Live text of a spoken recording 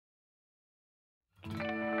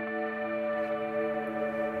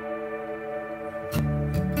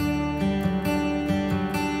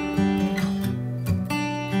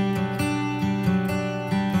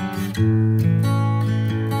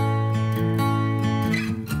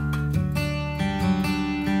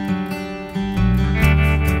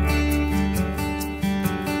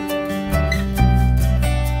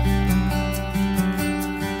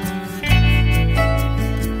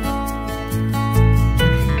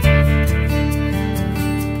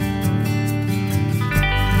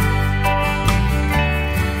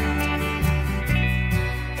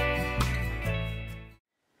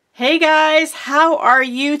Hey guys, how are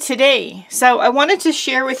you today? So I wanted to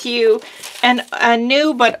share with you a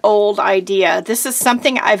new but old idea. This is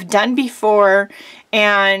something I've done before, but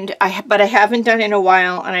I haven't done in a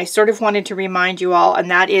while, and I sort of wanted to remind you all, and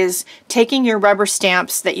that is taking your rubber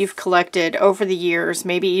stamps that you've collected over the years,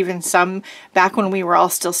 maybe even some back when we were all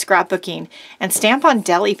still scrapbooking, and stamp on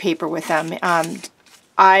deli paper with them.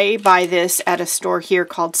 I buy this at a store here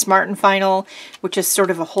called Smart & Final, which is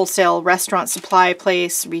sort of a wholesale restaurant supply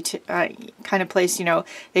place, kind of place, you know,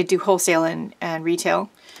 they do wholesale and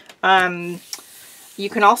retail. You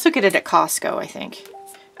can also get it at Costco, I think.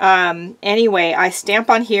 Anyway, I stamp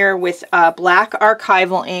on here with black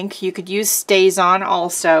archival ink. You could use StazOn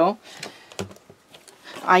also.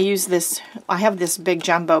 I use this, I have this big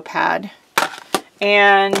jumbo pad.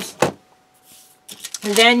 And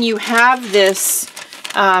then you have this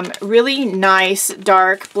really nice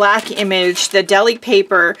dark black image. The deli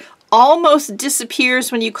paper almost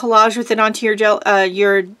disappears when you collage with it onto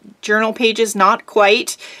your journal pages. Not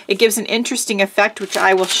quite. It gives an interesting effect, which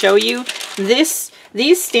I will show you. These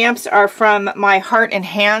stamps are from my Heart and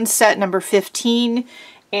Hand set number 15,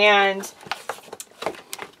 and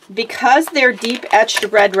because they're deep etched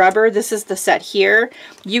red rubber, this is the set here,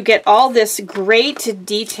 you get all this great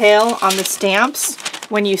detail on the stamps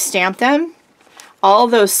when you stamp them. All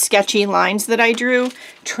those sketchy lines that I drew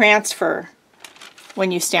transfer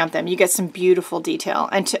when you stamp them. You get some beautiful detail.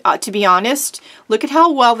 And to be honest, look at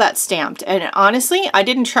how well that's stamped. And honestly, I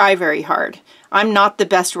didn't try very hard. I'm not the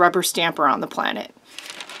best rubber stamper on the planet.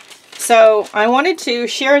 So I wanted to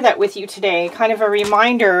share that with you today, kind of a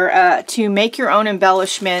reminder to make your own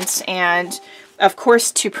embellishments, and of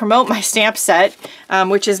course to promote my stamp set,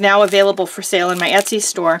 which is now available for sale in my Etsy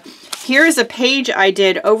store. Here is a page I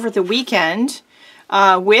did over the weekend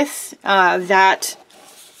with that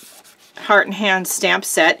Heart and Hand stamp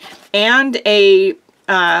set, and a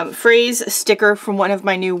phrase sticker from one of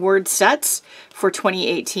my new word sets for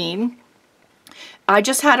 2018. I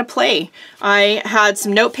just had a play. I had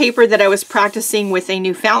some note paper that I was practicing with a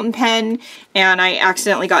new fountain pen, and I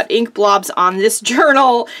accidentally got ink blobs on this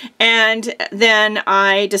journal, and then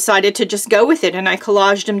I decided to just go with it, and I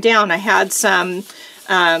collaged them down. I had some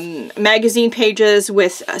magazine pages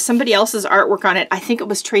with somebody else's artwork on it. I think it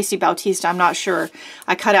was Tracy Bautista, I'm not sure.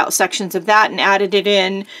 I cut out sections of that and added it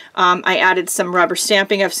in. I added some rubber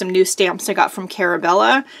stamping of some new stamps I got from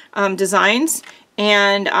Carabella Designs,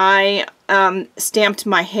 and I stamped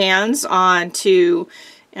my hands onto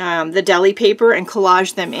the deli paper and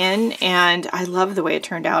collaged them in, and I love the way it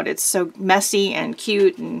turned out. It's so messy and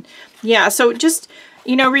cute, and yeah, so just,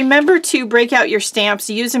 you know, remember to break out your stamps,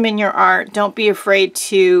 use them in your art. Don't be afraid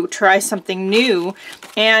to try something new.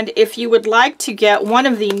 And if you would like to get one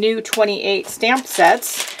of the new 28 stamp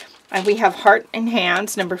sets, we have Heart and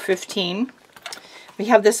Hands, number 15. We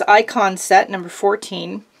have this Icon set, number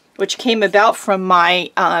 14, which came about from my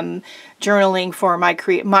journaling for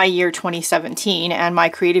my year 2017 and my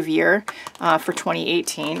creative year for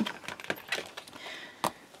 2018.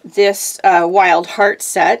 This Wild Heart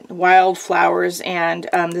set, wild flowers, and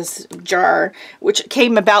this jar, which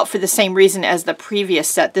came about for the same reason as the previous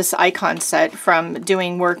set, this Icon set, from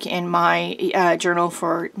doing work in my journal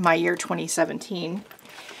for my year 2017.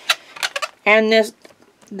 And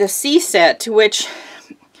the C set, which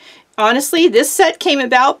honestly, this set came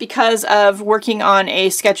about because of working on a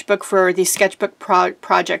sketchbook for the sketchbook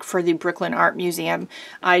project for the Brooklyn Art Museum.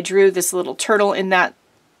 I drew this little turtle in that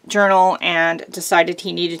journal and decided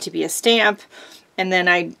he needed to be a stamp, and then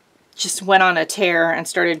I just went on a tear and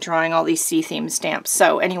started drawing all these sea-themed stamps.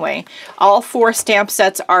 So anyway, all 4 stamp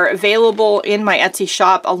sets are available in my Etsy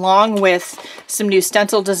shop, along with some new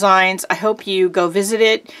stencil designs. I hope you go visit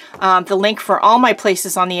it. The link for all my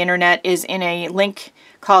places on the internet is in a link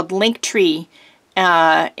called Linktree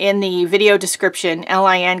in the video description,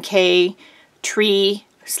 LINK tree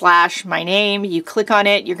 / my name. You click on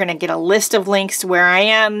it, you're going to get a list of links to where I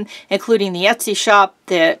am, including the Etsy shop,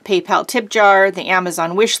 the PayPal tip jar, the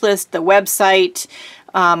Amazon wish list, the website,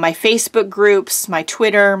 my Facebook groups, my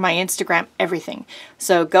Twitter, my Instagram, everything.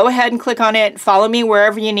 So go ahead and click on it, follow me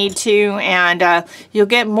wherever you need to, and you'll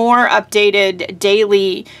get more updated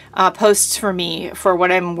daily posts for me for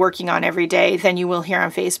what I'm working on every day than you will here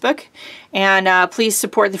on Facebook. And please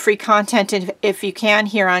support the free content if you can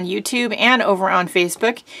here on YouTube and over on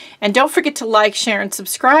Facebook. And don't forget to like, share, and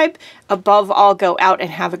subscribe. Above all, go out and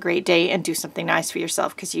have a great day and do something nice for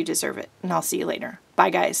yourself, because you deserve it. And I'll see you later. Bye,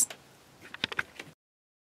 guys.